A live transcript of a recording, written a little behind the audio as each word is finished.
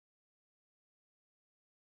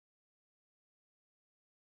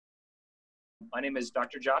My name is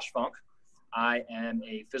Dr. Josh Funk. I am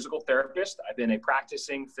a physical therapist. I've been a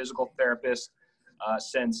practicing physical therapist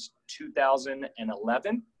since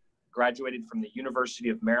 2011. Graduated from the University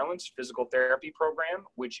of Maryland's physical therapy program,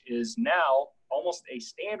 which is now almost a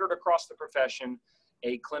standard across the profession,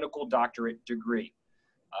 a clinical doctorate degree.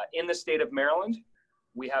 In the state of Maryland,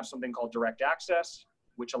 we have something called direct access,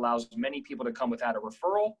 which allows many people to come without a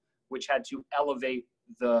referral, which had to elevate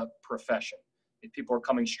the profession. If people are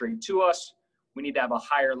coming straight to us, we need to have a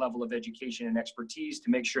higher level of education and expertise to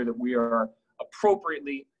make sure that we are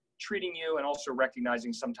appropriately treating you and also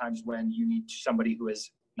recognizing sometimes when you need somebody who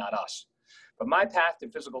is not us. But my path to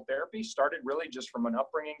physical therapy started really just from an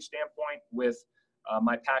upbringing standpoint with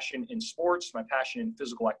my passion in sports, my passion in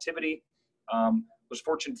physical activity. Was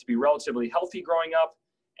fortunate to be relatively healthy growing up.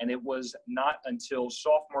 And it was not until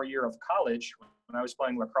sophomore year of college, when I was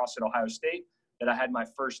playing lacrosse at Ohio State, that I had my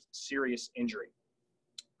first serious injury.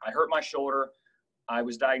 I hurt my shoulder. I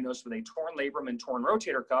was diagnosed with a torn labrum and torn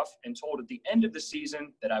rotator cuff and told at the end of the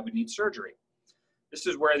season that I would need surgery. This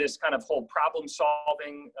is where this kind of whole problem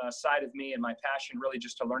solving side of me and my passion really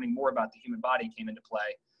just to learning more about the human body came into play.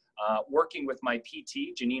 Working with my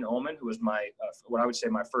PT, Janine Ullman, who was my, what I would say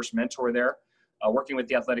my first mentor there, working with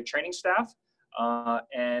the athletic training staff,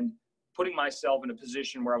 and putting myself in a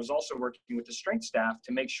position where I was also working with the strength staff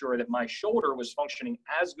to make sure that my shoulder was functioning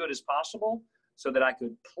as good as possible so that I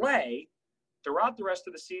could play throughout the rest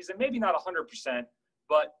of the season, maybe not 100%,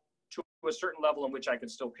 but to a certain level in which I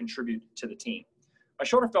could still contribute to the team. My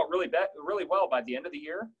shoulder felt really well by the end of the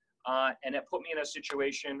year, and it put me in a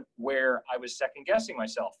situation where I was second guessing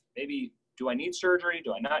myself. Maybe, do I need surgery?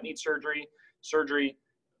 Do I not need surgery? Surgery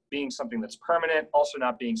being something that's permanent, also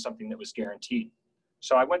not being something that was guaranteed.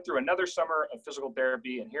 So I went through another summer of physical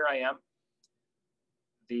therapy, and here I am.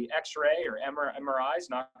 The X-ray or MRI is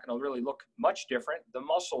not going to really look much different. The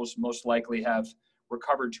muscles most likely have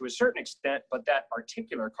recovered to a certain extent, but that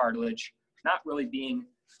articular cartilage not really being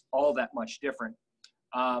all that much different.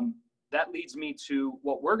 That leads me to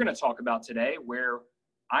what we're going to talk about today, where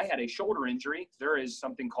I had a shoulder injury. There is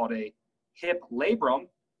something called a hip labrum.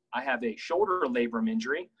 I have a shoulder labrum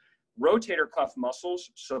injury. Rotator cuff muscles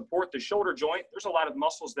support the shoulder joint. There's a lot of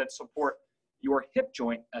muscles that support your hip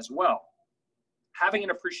joint as well. Having an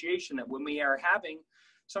appreciation that when we are having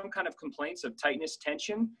some kind of complaints of tightness,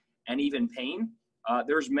 tension, and even pain,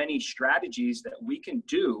 there's many strategies that we can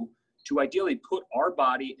do to ideally put our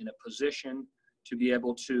body in a position to be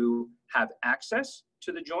able to have access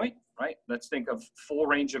to the joint, right? Let's think of full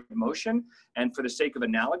range of motion. And for the sake of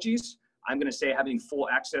analogies, I'm going to say having full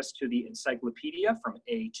access to the encyclopedia from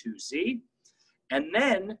A to Z. And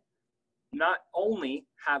then not only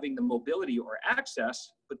having the mobility or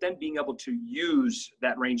access, but then being able to use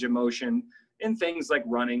that range of motion in things like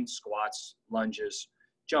running, squats, lunges,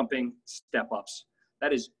 jumping, step-ups.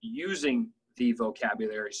 That is using the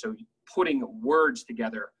vocabulary. So putting words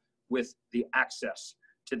together with the access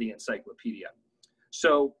to the encyclopedia.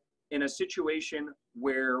 So in a situation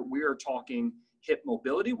where we are talking hip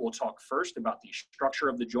mobility, we'll talk first about the structure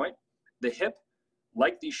of the joint. The hip,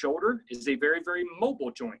 like the shoulder, is a very, very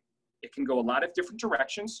mobile joint. It can go a lot of different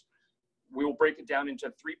directions. We will break it down into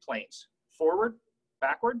 3 planes: forward,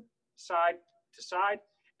 backward, side to side,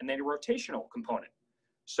 and then a rotational component.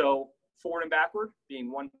 So forward and backward being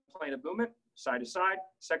one plane of movement, side to side,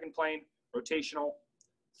 second plane, rotational,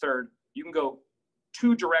 third. You can go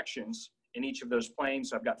 2 directions in each of those planes.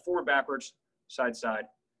 So I've got forward, backwards, side, side,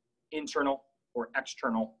 internal or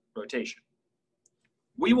external rotation.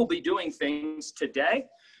 We will be doing things today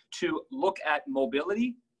to look at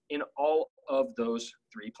mobility in all of those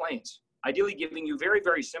 3 planes, ideally giving you very,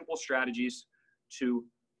 very simple strategies to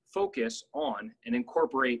focus on and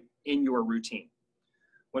incorporate in your routine.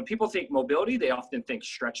 When people think mobility, they often think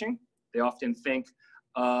stretching. They often think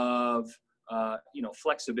of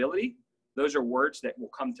flexibility. Those are words that will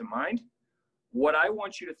come to mind. What I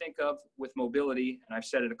want you to think of with mobility, and I've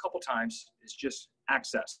said it a couple times, is just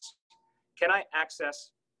access. Can I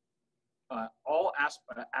access all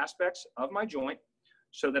aspects of my joint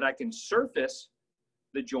so that I can surface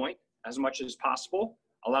the joint as much as possible,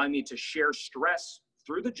 allowing me to share stress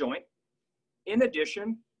through the joint? In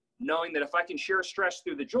addition, knowing that if I can share stress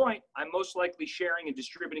through the joint, I'm most likely sharing and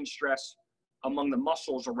distributing stress among the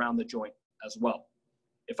muscles around the joint as well.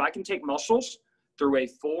 If I can take muscles through a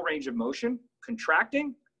full range of motion,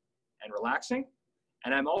 contracting and relaxing,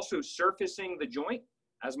 and I'm also surfacing the joint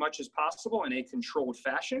as much as possible in a controlled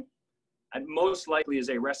fashion, and most likely is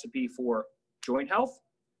a recipe for joint health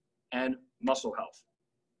and muscle health.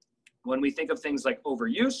 When we think of things like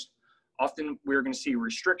overuse, often we're going to see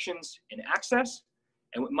restrictions in access,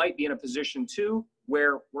 and we might be in a position too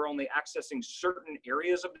where we're only accessing certain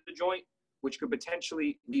areas of the joint, which could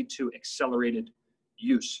potentially lead to accelerated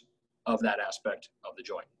use of that aspect of the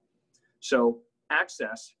joint. So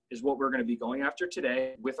access is what we're going to be going after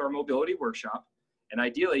today with our mobility workshop. And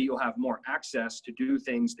ideally, you'll have more access to do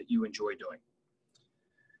things that you enjoy doing.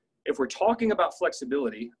 If we're talking about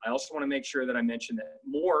flexibility, I also want to make sure that I mention that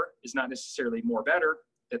more is not necessarily more better,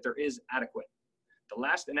 that there is adequate. The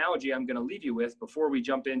last analogy I'm going to leave you with before we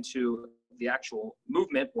jump into the actual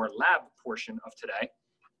movement or lab portion of today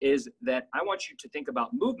is that I want you to think about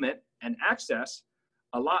movement and access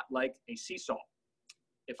a lot like a seesaw.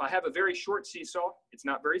 If I have a very short seesaw, it's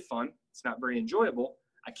not very fun, it's not very enjoyable.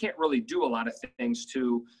 I can't really do a lot of things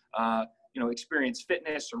to experience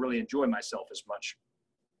fitness or really enjoy myself as much.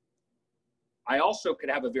 I also could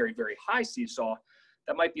have a very, very high seesaw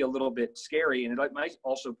that might be a little bit scary, and it might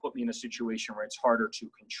also put me in a situation where it's harder to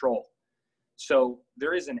control. So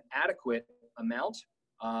there is an adequate amount,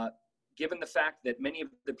 given the fact that many of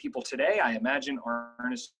the people today, I imagine, are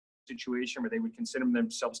in a situation where they would consider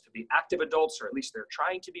themselves to be active adults, or at least they're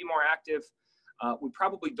trying to be more active. We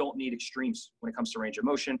probably don't need extremes when it comes to range of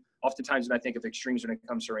motion. Oftentimes when I think of extremes when it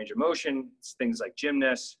comes to range of motion, it's things like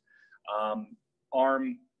gymnasts,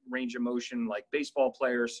 arm range of motion like baseball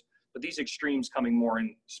players, but these extremes coming more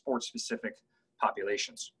in sport-specific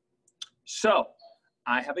populations. So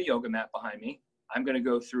I have a yoga mat behind me. I'm going to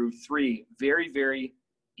go through 3 very, very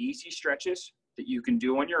easy stretches that you can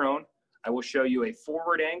do on your own. I will show you a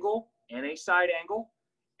forward angle and a side angle,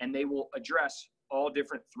 and they will address all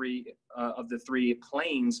different of the 3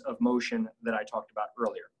 planes of motion that I talked about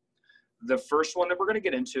earlier. The first one that we're going to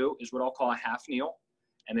get into is what I'll call a half kneel,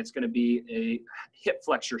 and it's going to be a hip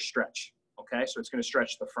flexor stretch. Okay, so it's going to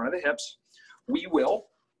stretch the front of the hips. We will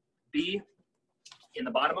be in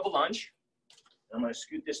the bottom of a lunge. I'm going to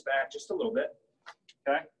scoot this back just a little bit.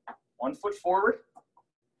 Okay, 1 foot forward,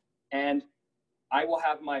 and I will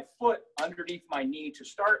have my foot underneath my knee to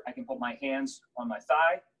start. I can put my hands on my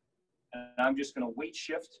thigh, and I'm just going to weight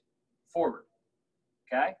shift forward.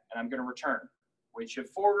 Okay, and I'm going to return. Weight shift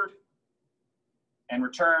forward and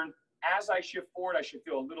return. As I shift forward, I should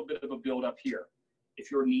feel a little bit of a build up here. If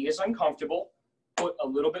your knee is uncomfortable, put a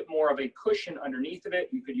little bit more of a cushion underneath of it.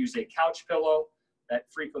 You could use a couch pillow. That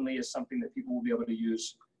frequently is something that people will be able to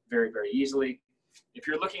use very, very easily. If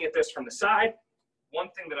you're looking at this from the side, one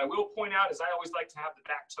thing that I will point out is I always like to have the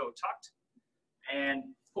back toe tucked and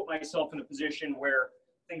put myself in a position where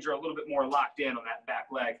things are a little bit more locked in on that back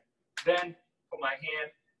leg. Then put my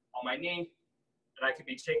hand on my knee, and I could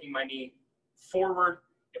be taking my knee forward.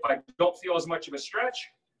 If I don't feel as much of a stretch,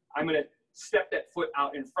 I'm going to step that foot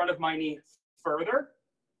out in front of my knee further,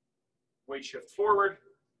 weight shift forward,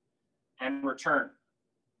 and return.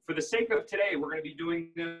 For the sake of today, we're going to be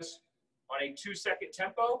doing this on a 2-second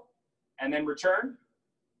tempo, and then return.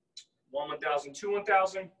 1, 1,000, 2,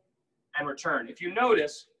 1,000, and return. If you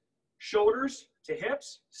notice, shoulders to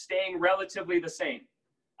hips staying relatively the same.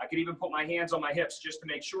 I could even put my hands on my hips just to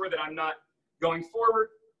make sure that I'm not going forward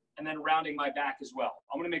and then rounding my back as well.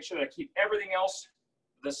 I'm going to make sure that I keep everything else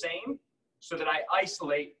the same so that I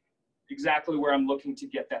isolate exactly where I'm looking to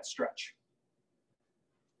get that stretch.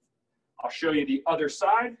 I'll show you the other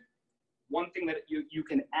side. One thing that you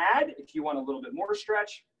can add if you want a little bit more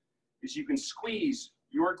stretch is you can squeeze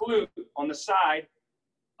your glute on the side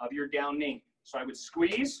of your down knee. So I would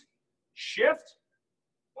squeeze, shift,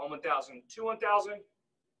 1, 1,000, 2, 1,000,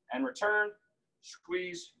 and return,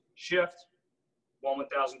 squeeze, shift, 1,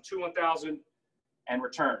 1,000, 2, 1,000, and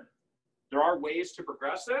return. There are ways to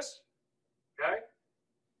progress this, okay?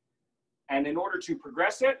 And in order to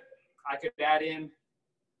progress it, I could add in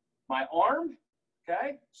my arm,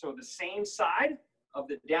 okay? So the same side of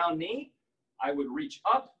the down knee, I would reach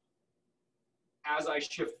up as I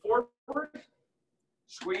shift forward,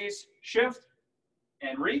 squeeze, shift,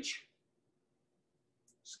 and reach.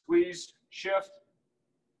 Squeeze, shift,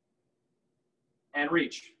 and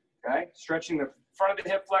reach, okay? Stretching the front of the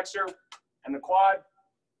hip flexor and the quad.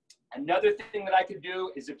 Another thing that I could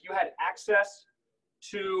do is if you had access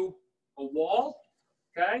to a wall,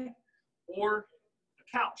 okay, or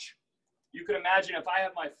a couch. You can imagine if I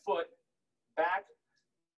have my foot back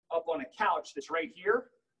up on a couch that's right here,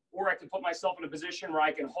 or I can put myself in a position where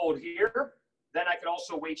I can hold here, then I could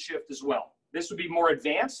also weight shift as well. This would be more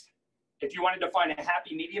advanced. If you wanted to find a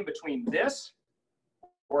happy medium between this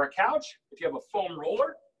or a couch, if you have a foam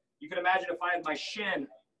roller, you can imagine if I had my shin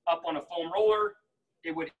up on a foam roller,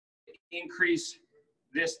 it would increase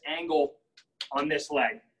this angle on this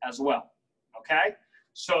leg as well, okay?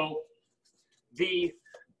 So the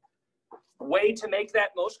way to make that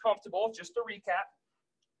most comfortable, just to recap,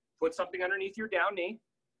 put something underneath your down knee,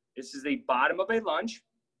 This is the bottom of a lunge,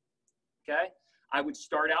 okay? I would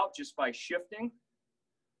start out just by shifting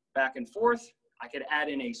back and forth. I could add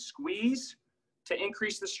in a squeeze to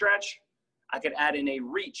increase the stretch. I could add in a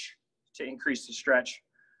reach to increase the stretch.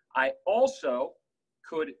 I also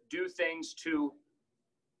could do things to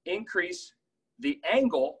increase the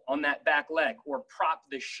angle on that back leg or prop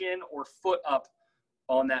the shin or foot up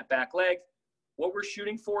on that back leg. What we're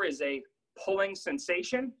shooting for is a pulling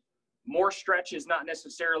sensation. More stretch is not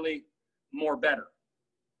necessarily more better.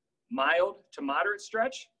 Mild to moderate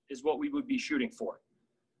stretch is what we would be shooting for.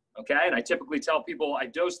 Okay, and I typically tell people I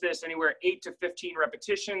dose this anywhere 8 to 15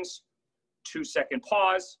 repetitions, 2-second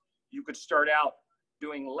pause. You could start out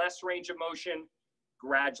doing less range of motion,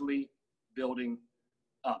 gradually building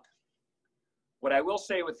up. What I will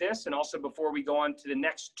say with this, and also before we go on to the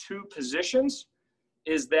next two positions,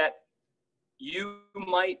 is that you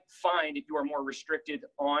might find if you are more restricted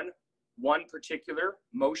on one particular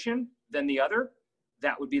motion than the other,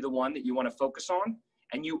 that would be the one that you want to focus on.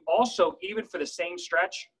 And you also, even for the same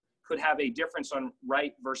stretch, could have a difference on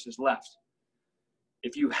right versus left.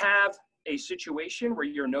 If you have a situation where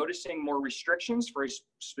you're noticing more restrictions for a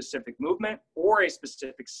specific movement or a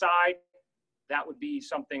specific side, that would be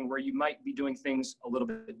something where you might be doing things a little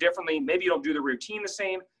bit differently. Maybe you don't do the routine the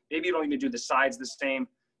same. Maybe you don't even do the sides the same.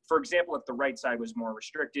 For example, if the right side was more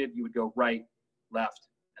restricted, you would go right, left,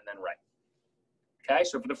 and then right. Okay,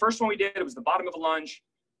 so for the first one we did, it was the bottom of a lunge.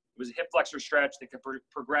 It was a hip flexor stretch that could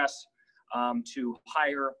progress to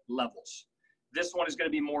higher levels. This one is going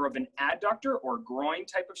to be more of an adductor or groin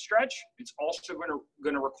type of stretch. It's also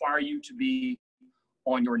going to require you to be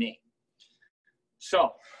on your knee.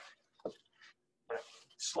 So,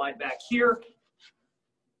 slide back here.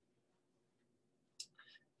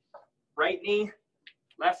 Right knee,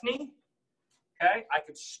 left knee. Okay, I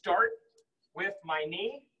could start with my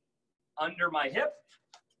knee under my hip.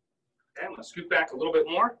 Okay, I'm going to scoot back a little bit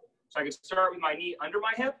more. So I could start with my knee under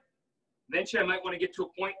my hip. Eventually, I might want to get to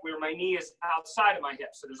a point where my knee is outside of my hip.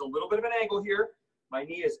 So there's a little bit of an angle here. My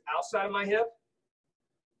knee is outside of my hip.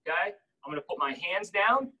 Okay, I'm going to put my hands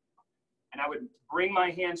down, and I would bring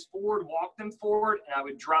my hands forward, walk them forward, and I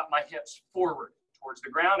would drop my hips forward towards the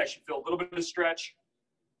ground. I should feel a little bit of stretch,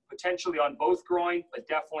 potentially on both groin, but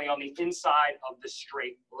definitely on the inside of the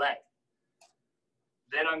straight leg.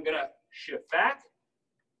 Then I'm going to shift back.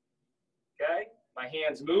 Okay, my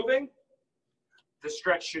hands moving. The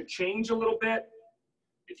stretch should change a little bit.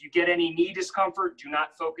 If you get any knee discomfort, do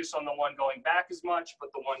not focus on the one going back as much,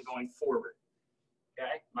 but the one going forward.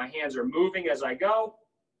 Okay, my hands are moving as I go.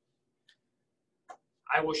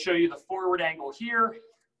 I will show you the forward angle here,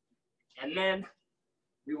 and then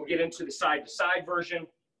we will get into the side-to-side version.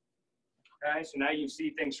 Okay, so now you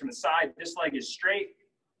see things from the side. This leg is straight.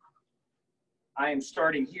 I am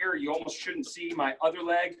starting here. You almost shouldn't see my other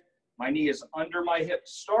leg. My knee is under my hip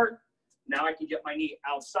to start. Now I can get my knee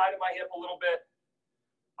outside of my hip a little bit.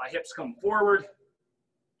 My hips come forward,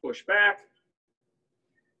 push back,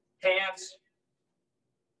 hands,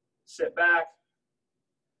 sit back,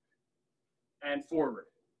 and forward,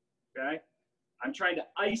 okay? I'm trying to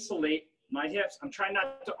isolate my hips. I'm trying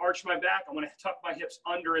not to arch my back. I want to tuck my hips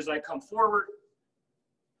under as I come forward.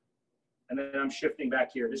 And then I'm shifting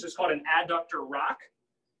back here. This is called an adductor rock.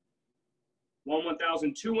 1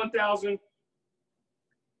 1,000, 2 1,000.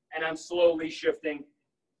 And I'm slowly shifting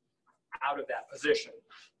out of that position.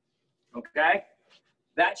 Okay?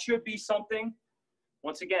 That should be something,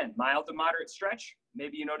 once again, mild to moderate stretch.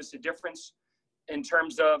 Maybe you notice a difference in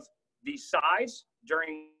terms of the size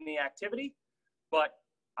during the activity, but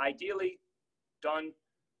ideally done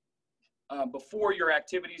before your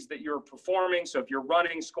activities that you're performing. So if you're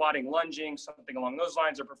running, squatting, lunging, something along those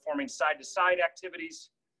lines, or performing side-to-side activities,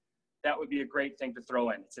 that would be a great thing to throw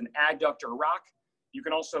in. It's an adductor rock. You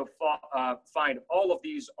can also find all of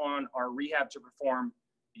these on our Rehab to Perform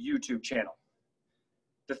YouTube channel.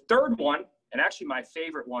 The third one, and actually my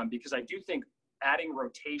favorite one, because I do think adding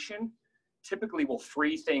rotation typically will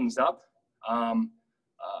free things up. I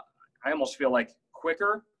almost feel like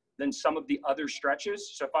quicker than some of the other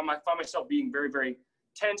stretches. So if I find myself being very, very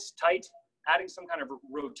tense, tight, adding some kind of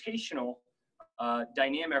rotational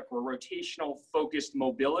dynamic or rotational focused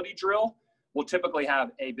mobility drill will typically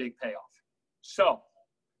have a big payoff. So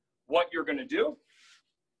what you're going to do,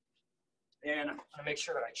 and I'm going to make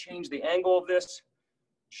sure that I change the angle of this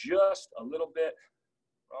just a little bit.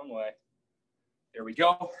 Wrong way. There we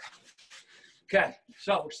go. Okay,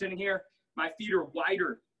 so we're sitting here. My feet are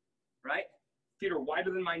wider, right? Feet are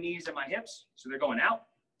wider than my knees and my hips, so they're going out.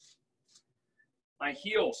 My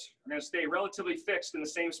heels are going to stay relatively fixed in the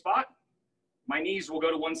same spot. My knees will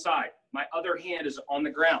go to one side. My other hand is on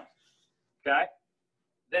the ground, okay?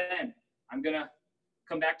 Then I'm going to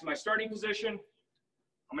come back to my starting position.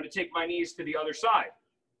 I'm going to take my knees to the other side.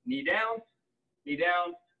 Knee down,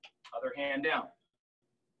 other hand down.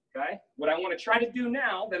 Okay? What I want to try to do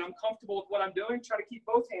now that I'm comfortable with what I'm doing, try to keep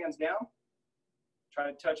both hands down. Try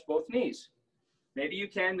to touch both knees. Maybe you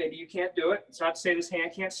can, maybe you can't do it. It's not to say this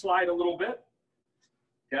hand can't slide a little bit.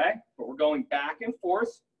 Okay? But we're going back and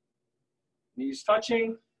forth. Knees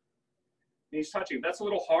touching, knees touching. If that's a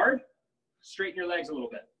little hard, straighten your legs a little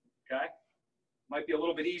bit. Okay? Might be a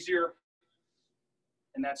little bit easier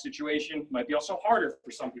in that situation. Might be also harder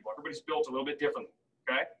for some people. Everybody's built a little bit differently.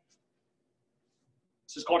 Okay?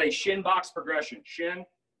 This is called a shin box progression. Shin,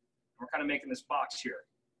 we're kind of making this box here.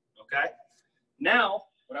 Okay? Now,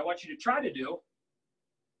 what I want you to try to do,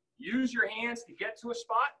 use your hands to get to a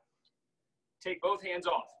spot. Take both hands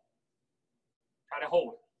off. Try to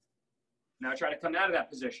hold. Now try to come out of that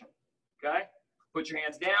position. Okay? Put your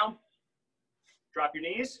hands down. Drop your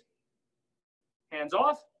knees. Hands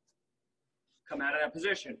off. Come out of that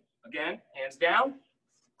position. Again, hands down.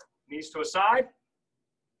 Knees to a side.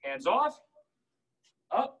 Hands off.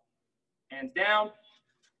 Up. Hands down.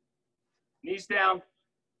 Knees down.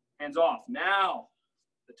 Hands off. Now,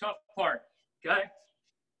 the tough part. Okay?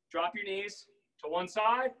 Drop your knees to one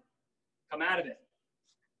side. Come out of it.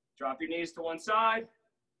 Drop your knees to one side.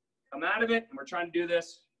 Come out of it. And we're trying to do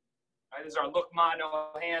this. Right, this is our look ma, no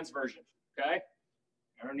hands version. Okay?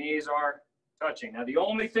 Our knees are touching. Now, the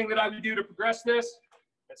only thing that I would do to progress this,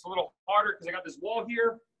 it's a little harder because I got this wall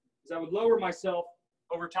here, is I would lower myself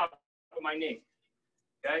over top of my knee.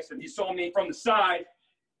 Okay? So if you saw me from the side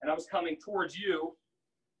and I was coming towards you,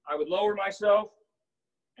 I would lower myself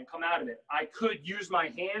and come out of it. I could use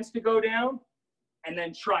my hands to go down and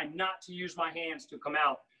then try not to use my hands to come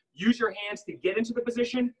out. Use your hands to get into the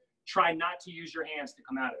position. Try not to use your hands to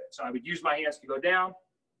come out of it. So I would use my hands to go down,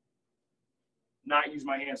 not use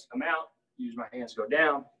my hands to come out, use my hands to go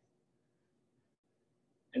down,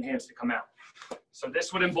 and hands to come out. So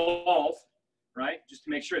this would involve, right, just to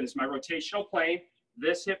make sure this is my rotational plane.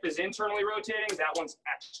 This hip is internally rotating, that one's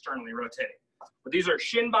externally rotating. But these are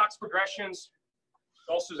shin box progressions.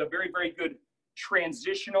 It also is a very, very good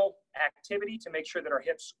transitional activity to make sure that our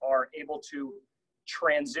hips are able to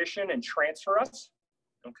transition and transfer us,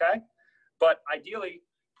 okay? But ideally,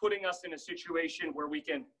 putting us in a situation where we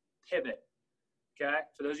can pivot, okay?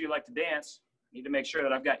 For those of you who like to dance, I need to make sure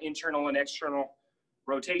that I've got internal and external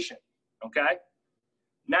rotation, okay?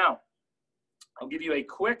 Now, I'll give you a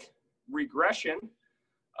quick regression,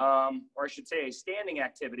 or I should say a standing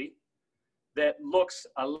activity that looks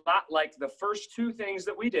a lot like the first two things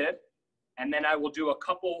that we did, and then I will do a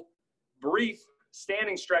couple brief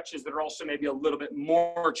standing stretches that are also maybe a little bit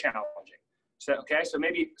more challenging. So, okay, so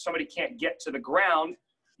maybe somebody can't get to the ground.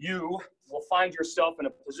 You will find yourself in a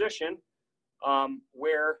position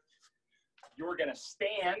where you're gonna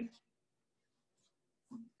stand,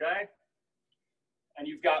 okay? And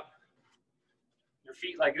you've got your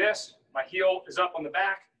feet like this. My heel is up on the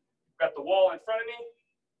back. I've got the wall in front of me,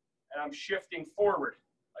 and I'm shifting forward.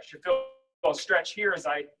 I should feel a stretch here as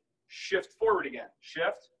I shift forward again.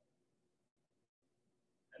 Shift,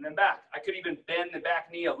 and then back. I could even bend the back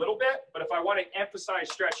knee a little bit, but if I want to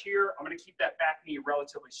emphasize stretch here, I'm going to keep that back knee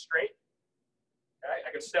relatively straight. Okay,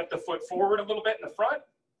 I can step the foot forward a little bit in the front.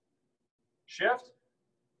 Shift.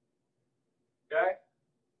 Okay.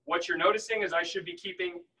 What you're noticing is I should be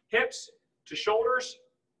keeping hips to shoulders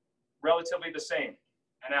relatively the same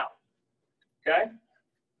and out. Okay.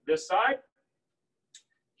 This side.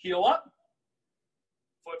 Heel up.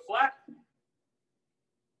 Foot flat.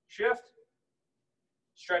 Shift.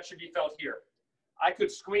 Stretch should be felt here. I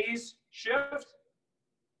could squeeze, shift.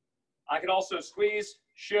 I could also squeeze,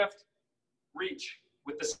 shift, reach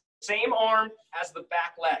with the same arm as the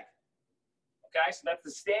back leg. Okay, so that's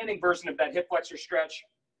the standing version of that hip flexor stretch.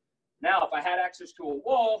 Now, if I had access to a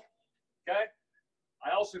wall, okay,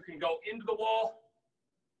 I also can go into the wall,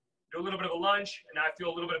 do a little bit of a lunge, and I feel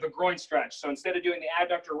a little bit of a groin stretch. So instead of doing the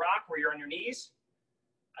adductor rock where you're on your knees,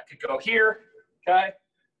 I could go here, okay?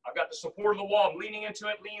 I've got the support of the wall. I'm leaning into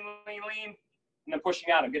it, lean, lean, lean, and then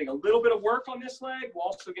pushing out. I'm getting a little bit of work on this leg while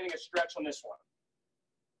also getting a stretch on this one.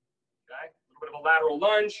 Okay, a little bit of a lateral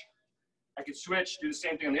lunge. I could switch, do the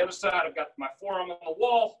same thing on the other side. I've got my forearm on the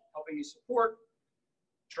wall, helping me support.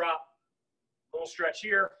 Drop, little stretch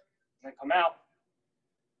here, and then come out.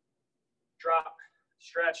 Drop,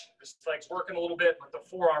 stretch. This leg's working a little bit, but the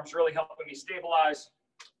forearm's really helping me stabilize,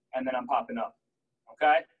 and then I'm popping up.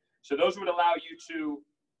 Okay, so those would allow you to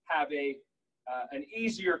have an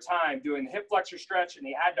easier time doing the hip flexor stretch and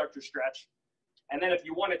the adductor stretch. And then if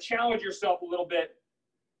you want to challenge yourself a little bit,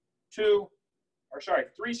 3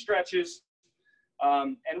 stretches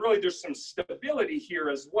And really there's some stability here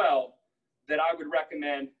as well that I would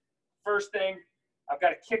recommend. First thing, I've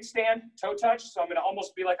got a kickstand, toe touch. So I'm going to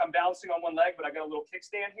almost be like I'm balancing on one leg, but I got a little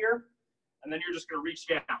kickstand here. And then you're just going to reach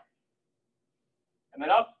down and then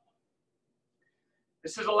up.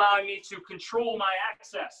 This is allowing me to control my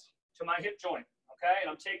access to my hip joint. Okay. And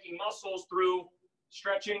I'm taking muscles through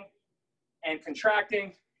stretching and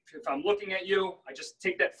contracting. If I'm looking at you, I just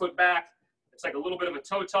take that foot back. It's like a little bit of a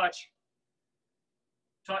toe touch,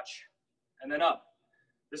 and then up.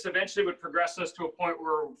 This eventually would progress us to a point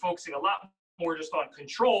where we're focusing a lot more just on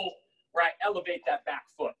control, where I elevate that back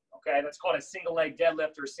foot. Okay, that's called a single leg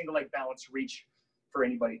deadlift or a single leg balance reach for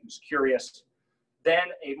anybody who's curious. Then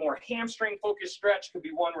a more hamstring focused stretch could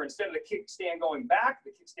be one where instead of the kickstand going back,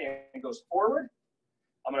 the kickstand goes forward.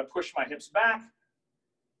 I'm going to push my hips back,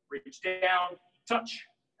 reach down, touch,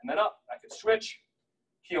 and then up. I could switch,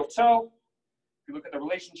 heel toe. If you look at the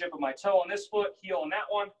relationship of my toe on this foot, heel on that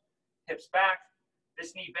one, hips back.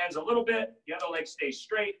 This knee bends a little bit, the other leg stays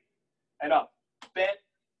straight, and up. Bent,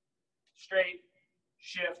 straight,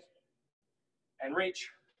 shift, and reach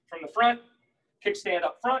from the front. Kickstand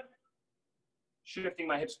up front, shifting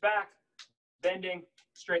my hips back, bending,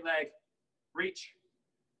 straight leg, reach,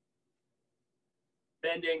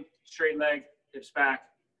 bending, straight leg, hips back,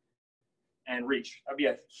 and reach. That'd be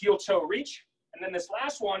a heel toe reach. And then this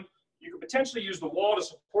last one, you could potentially use the wall to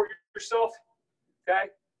support yourself. Okay,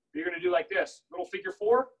 you're going to do like this, little figure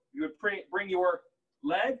four. You would bring your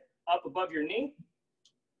leg up above your knee.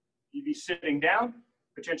 You'd be sitting down,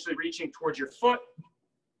 potentially reaching towards your foot.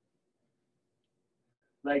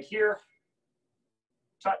 Leg here,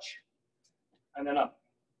 touch, and then up.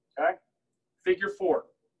 Okay, figure four.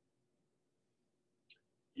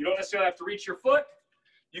 You don't necessarily have to reach your foot.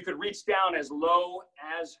 You could reach down as low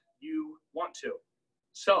as you want to.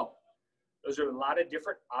 So those are a lot of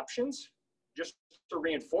different options. Just to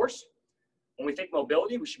reinforce, when we think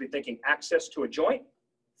mobility, we should be thinking access to a joint.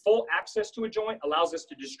 Full access to a joint allows us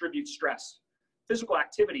to distribute stress. Physical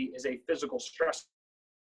activity is a physical stressor.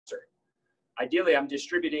 Ideally, I'm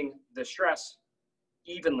distributing the stress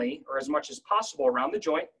evenly or as much as possible around the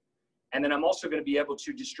joint. And then I'm also going to be able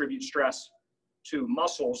to distribute stress to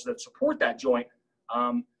muscles that support that joint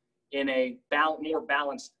in a more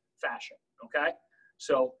balanced fashion, okay?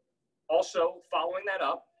 So also following that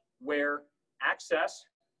up, where access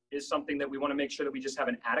is something that we want to make sure that we just have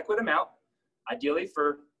an adequate amount, ideally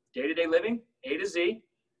for day-to-day living, A to Z.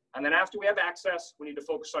 And then after we have access, we need to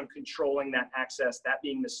focus on controlling that access, that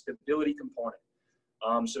being the stability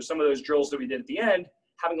component. So some of those drills that we did at the end,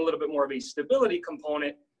 having a little bit more of a stability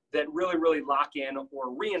component that really lock in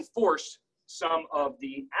or reinforce some of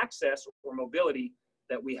the access or mobility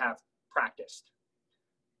that we have practiced.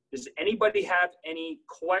 Does anybody have any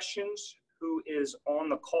questions who is on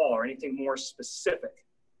the call or anything more specific?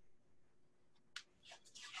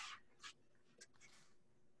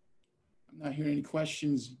 I'm not hearing any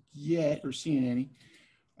questions yet or seeing any.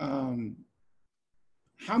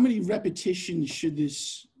 How many repetitions should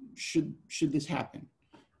this happen?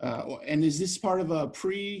 And is this part of a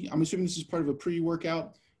I'm assuming this is part of a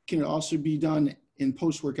pre-workout. Can it also be done in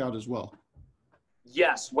post-workout as well?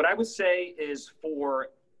 Yes. What I would say is for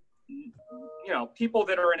people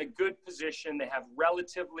that are in a good position, they have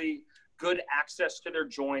relatively good access to their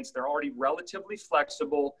joints, they're already relatively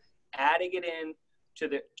flexible, adding it in to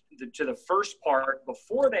the first part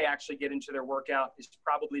before they actually get into their workout is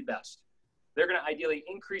probably best. They're going to ideally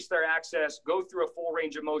increase their access, go through a full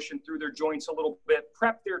range of motion through their joints a little bit,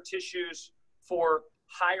 prep their tissues for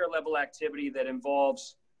higher level activity that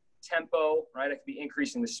involves tempo, right? It could be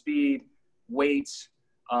increasing the speed, weights,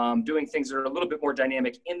 doing things that are a little bit more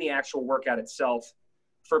dynamic in the actual workout itself.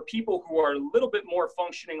 For people who are a little bit more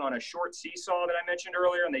functioning on a short seesaw that I mentioned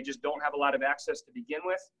earlier, and they just don't have a lot of access to begin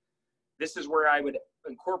with, this is where I would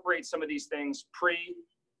incorporate some of these things pre,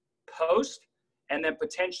 post, and then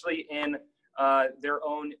potentially in their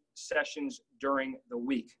own sessions during the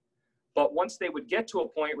week. But once they would get to a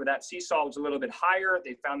point where that seesaw was a little bit higher,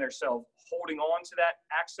 they found themselves holding on to that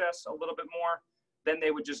access a little bit more, then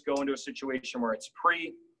they would just go into a situation where it's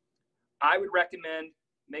pre. I would recommend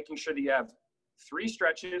making sure that you have 3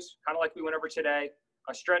 stretches, kind of like we went over today,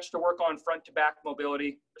 a stretch to work on front to back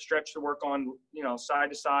mobility, a stretch to work on, side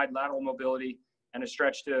to side lateral mobility, and a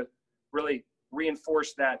stretch to really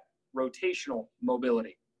reinforce that rotational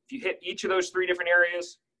mobility. If you hit each of those 3 different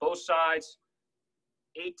areas, both sides,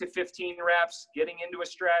 8 to 15 reps, getting into a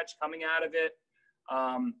stretch, coming out of it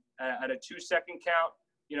at a 2-second count,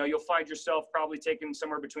 you'll find yourself probably taking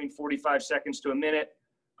somewhere between 45 seconds to a minute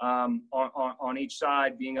on each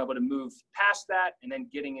side, being able to move past that and then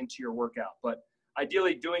getting into your workout. But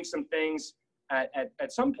ideally doing some things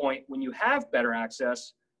at some point, when you have better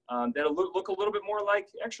access, that'll look a little bit more like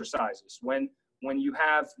exercises. When you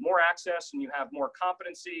have more access and you have more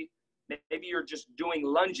competency, maybe you're just doing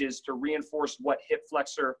lunges to reinforce what hip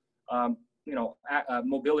flexor,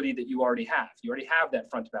 mobility that you already have. You already have that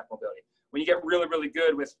front to back mobility. When you get really, really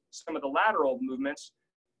good with some of the lateral movements,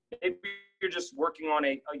 maybe you're just working on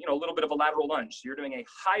a little bit of a lateral lunge. So you're doing a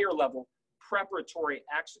higher level preparatory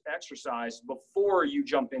exercise before you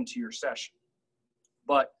jump into your session.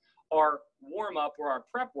 But our warm up or our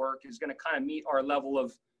prep work is going to kind of meet our level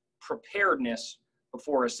of preparedness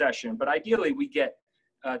before a session. But ideally, we get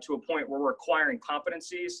to a point where we're acquiring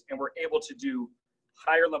competencies and we're able to do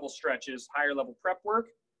higher level stretches, higher level prep work,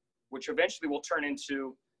 which eventually will turn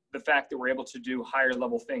into the fact that we're able to do higher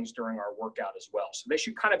level things during our workout as well. So they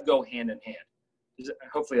should kind of go hand in hand.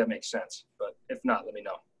 Hopefully that makes sense, but if not, let me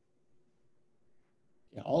know.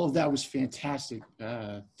 Yeah, all of that was fantastic.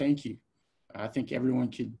 Thank you. I think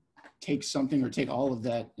everyone could take something or take all of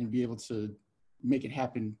that and be able to make it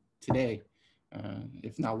happen today,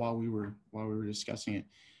 if not while we were discussing it.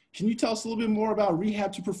 Can you tell us a little bit more about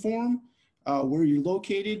Rehab to Perform, where you're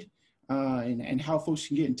located, and how folks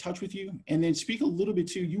can get in touch with you? And then speak a little bit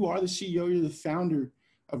too. You are the CEO, you're the founder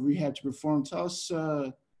of Rehab to Perform. Tell us,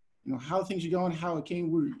 how things are going, how it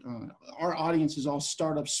came. Our audience is all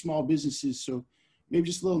startups, small businesses, so maybe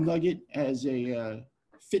just a little nugget as a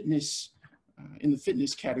fitness. In the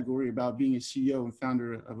fitness category about being a CEO and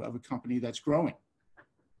founder of a company that's growing.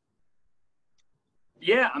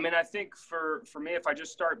 Yeah, I mean, I think for me, if I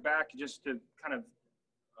just start back just to kind of,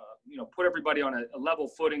 put everybody on a level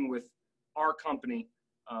footing with our company,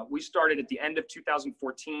 we started at the end of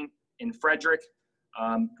 2014 in Frederick,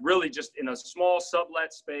 really just in a small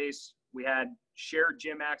sublet space. We had shared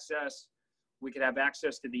gym access. We could have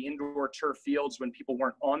access to the indoor turf fields when people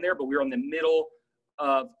weren't on there, but we were in the middle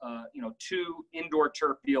of, 2 indoor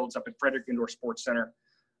turf fields up at Frederick Indoor Sports Center.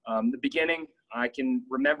 The beginning, I can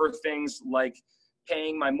remember things like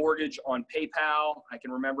paying my mortgage on PayPal. I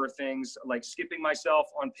can remember things like skipping myself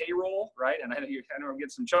on payroll, right? And I know you kind of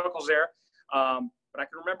get some chuckles there. But I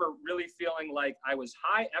can remember really feeling like I was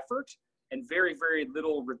high effort and very, very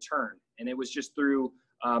little return. And it was just through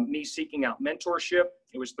me seeking out mentorship.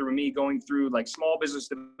 It was through me going through like Small Business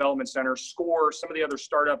Development Center, SCORE, some of the other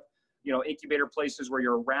startup incubator places where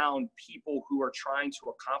you're around people who are trying to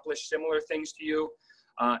accomplish similar things to you.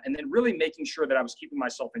 And then really making sure that I was keeping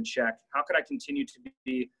myself in check. How could I continue to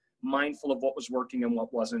be mindful of what was working and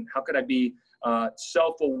what wasn't? How could I be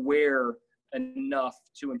self-aware enough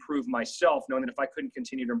to improve myself, knowing that if I couldn't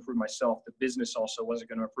continue to improve myself, the business also wasn't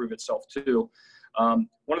going to improve itself too. One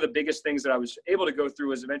of the biggest things that I was able to go through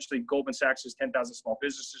was eventually Goldman Sachs' 10,000 Small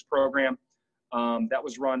Businesses program. That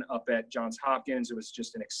was run up at Johns Hopkins. It was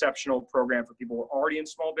just an exceptional program for people who were already in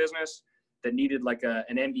small business that needed like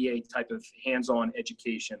an MBA type of hands-on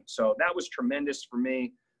education. So that was tremendous for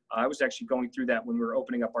me. I was actually going through that when we were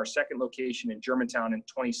opening up our second location in Germantown in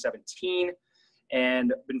 2017.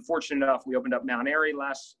 And been fortunate enough, we opened up Mount Airy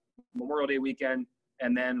last Memorial Day weekend,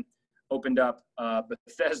 and then opened up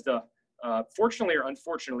Bethesda, fortunately or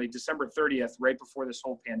unfortunately, December 30th, right before this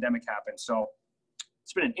whole pandemic happened. So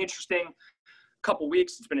it's been an interesting couple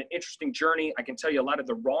weeks. It's been an interesting journey. I can tell you a lot of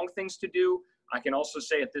the wrong things to do. I can also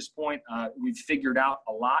say at this point, we've figured out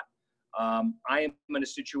a lot. I am in a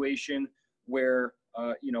situation where,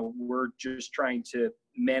 we're just trying to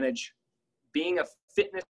manage being a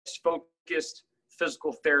fitness-focused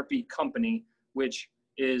physical therapy company, which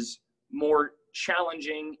is more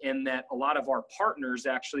challenging in that a lot of our partners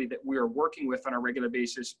actually that we are working with on a regular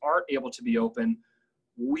basis aren't able to be open.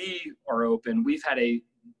 We are open. We've had a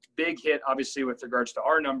big hit, obviously, with regards to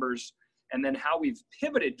our numbers. And then how we've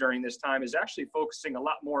pivoted during this time is actually focusing a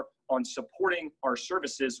lot more on supporting our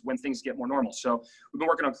services when things get more normal. So we've been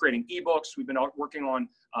working on creating ebooks. We've been working on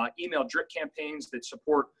email drip campaigns that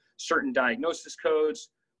support certain diagnosis codes.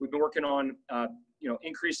 We've been working on,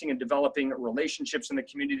 increasing and developing relationships in the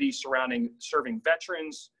community surrounding serving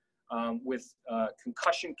veterans with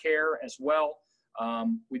concussion care as well.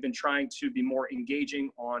 We've been trying to be more engaging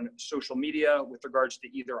on social media with regards to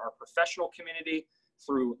either our professional community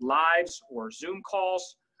through lives or Zoom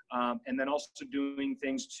calls, and then also doing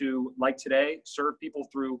things to, like today, serve people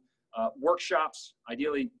through workshops,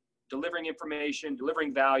 ideally delivering information,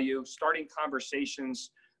 delivering value, starting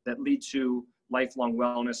conversations that lead to lifelong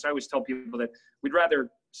wellness. I always tell people that we'd rather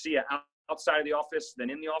see you outside of the office than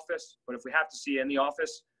in the office, but if we have to see you in the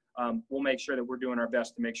office, we'll make sure that we're doing our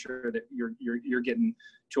best to make sure that you're getting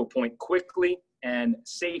to a point quickly and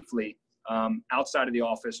safely outside of the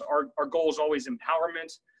office. Our goal is always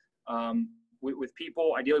empowerment, with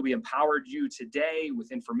people. Ideally, we empowered you today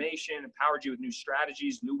with information, empowered you with new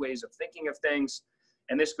strategies, new ways of thinking of things.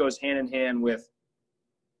 And this goes hand in hand with,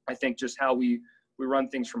 I think, just how we run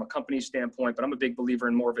things from a company standpoint. But I'm a big believer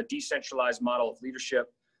in more of a decentralized model of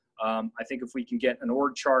leadership. I think if we can get an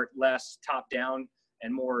org chart less top down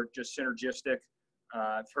and more just synergistic,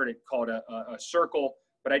 I've heard it called a circle,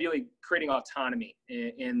 but ideally creating autonomy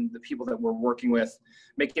in the people that we're working with,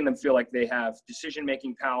 making them feel like they have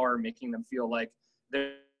decision-making power, making them feel like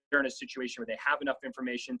they're in a situation where they have enough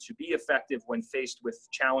information to be effective when faced with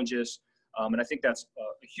challenges. And I think that's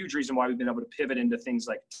a huge reason why we've been able to pivot into things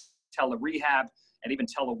like tele-rehab and even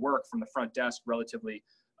telework from the front desk relatively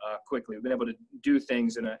quickly. We've been able to do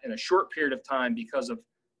things in a short period of time because of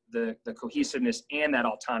the cohesiveness and that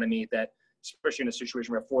autonomy that, especially in a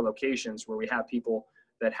situation where we have 4 locations where we have people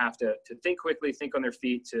that have to think quickly, think on their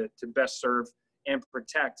feet to best serve and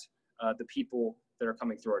protect the people that are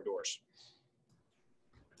coming through our doors.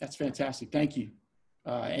 That's fantastic. Thank you.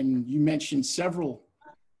 And you mentioned several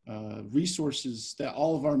resources that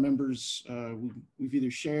all of our members, we've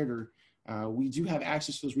either shared or we do have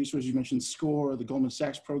access to those resources. You mentioned SCORE, the Goldman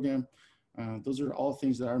Sachs program. Those are all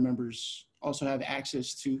things that our members also have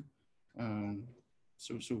access to.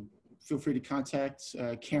 So feel free to contact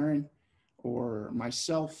Karen or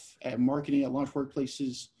myself at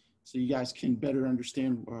marketing@launchworkplaces so you guys can better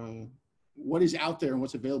understand what is out there and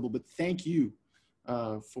what's available. But thank you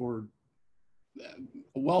for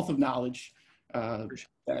a wealth of knowledge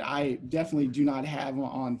that I definitely do not have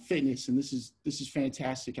on fitness. And this is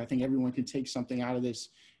fantastic. I think everyone can take something out of this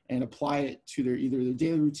and apply it to either their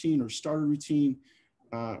daily routine or starter routine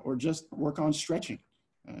or just work on stretching,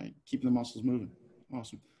 keeping the muscles moving.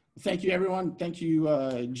 Awesome. Thank you, everyone. Thank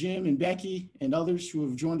you, Jim and Becky and others who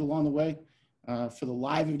have joined along the way for the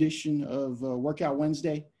live edition of Workout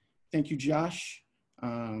Wednesday. Thank you, Josh.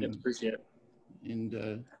 Appreciate it.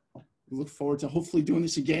 And we look forward to hopefully doing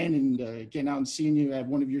this again and getting out and seeing you at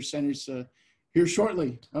one of your centers here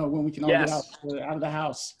shortly when we can all get out of the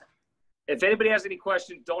house. If anybody has any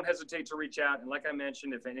questions, don't hesitate to reach out. And like I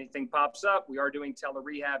mentioned, if anything pops up, we are doing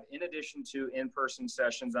tele-rehab in addition to in-person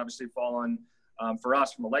sessions, obviously fall on, for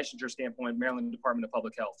us, from a licensure standpoint, Maryland Department of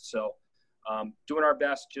Public Health. So doing our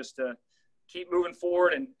best just to keep moving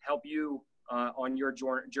forward and help you on your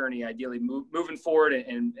journey, ideally moving forward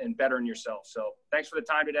and bettering yourself. So thanks for the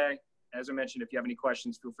time today. As I mentioned, if you have any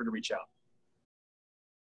questions, feel free to reach out.